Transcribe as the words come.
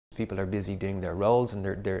People are busy doing their roles, and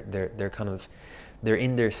they're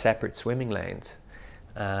in their separate swimming lanes.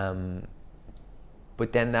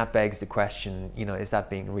 But then that begs the question, is that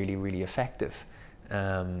being really, really effective?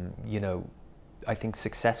 I think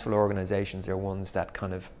successful organizations are ones that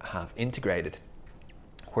kind of have integrated,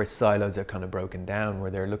 where silos are kind of broken down,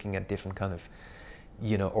 where they're looking at different kind of,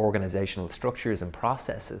 organizational structures and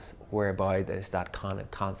processes, whereby there's that kind of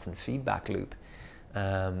constant feedback loop.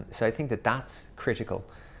 So I think that that's critical,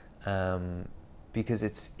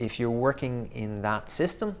 because if you're working in that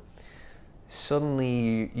system,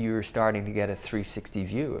 suddenly you're starting to get a 360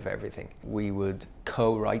 view of everything. We would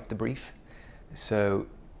co-write the brief. So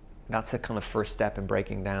that's a kind of first step in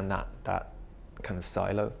breaking down that kind of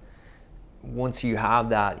silo. Once you have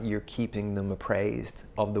that, you're keeping them appraised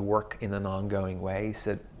of the work in an ongoing way.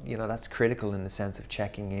 So, that's critical in the sense of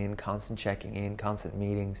checking in, constant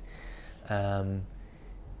meetings. At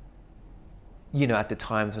the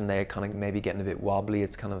times when they're kind of maybe getting a bit wobbly,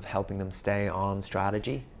 it's kind of helping them stay on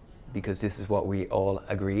strategy, because this is what we all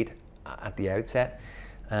agreed at the outset.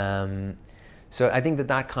 So I think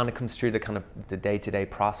that kind of comes through the day-to-day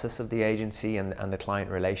process of the agency and the client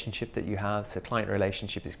relationship that you have. So client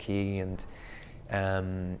relationship is key, and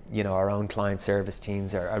our own client service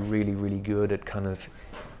teams are really, really good at kind of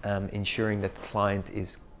ensuring that the client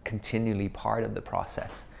is continually part of the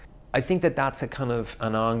process. I think that that's a kind of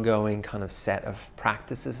an ongoing kind of set of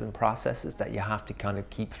practices and processes that you have to kind of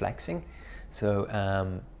keep flexing. So,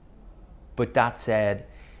 but that said,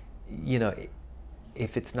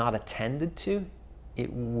 if it's not attended to, it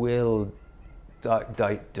will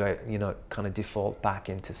kind of default back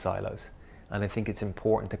into silos. And I think it's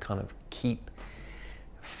important to kind of keep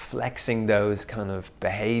flexing those kind of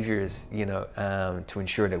behaviors, to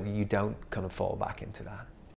ensure that you don't kind of fall back into that.